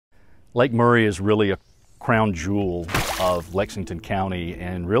Lake Murray is really a crown jewel of Lexington County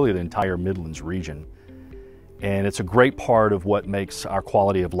and really the entire Midlands region. And it's a great part of what makes our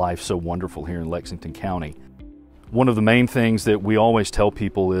quality of life so wonderful here in Lexington County. One of the main things that we always tell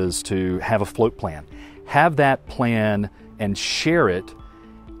people is to have a float plan. Have that plan and share it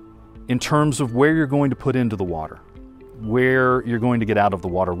in terms of where you're going to put into the water, where you're going to get out of the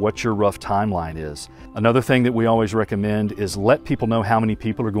water, what your rough timeline is. Another thing that we always recommend is let people know how many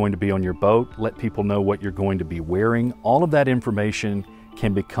people are going to be on your boat, let people know what you're going to be wearing. All of that information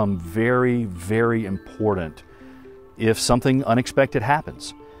can become very, very important if something unexpected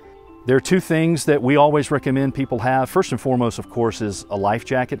happens. There are two things that we always recommend people have. First and foremost, of course, is a life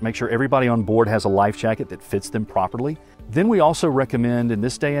jacket. Make sure everybody on board has a life jacket that fits them properly. Then we also recommend, in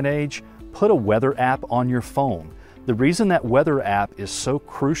this day and age, put a weather app on your phone. The reason that weather app is so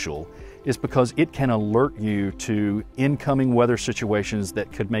crucial is because it can alert you to incoming weather situations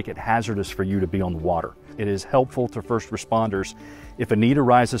that could make it hazardous for you to be on the water. It is helpful to first responders if a need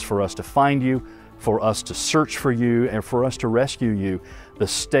arises for us to find you, for us to search for you, and for us to rescue you. The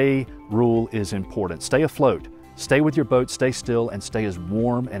stay rule is important. Stay afloat, stay with your boat, stay still, and stay as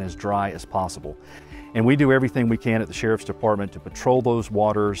warm and as dry as possible. And we do everything we can at the Sheriff's Department to patrol those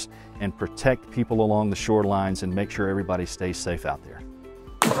waters and protect people along the shorelines and make sure everybody stays safe out there.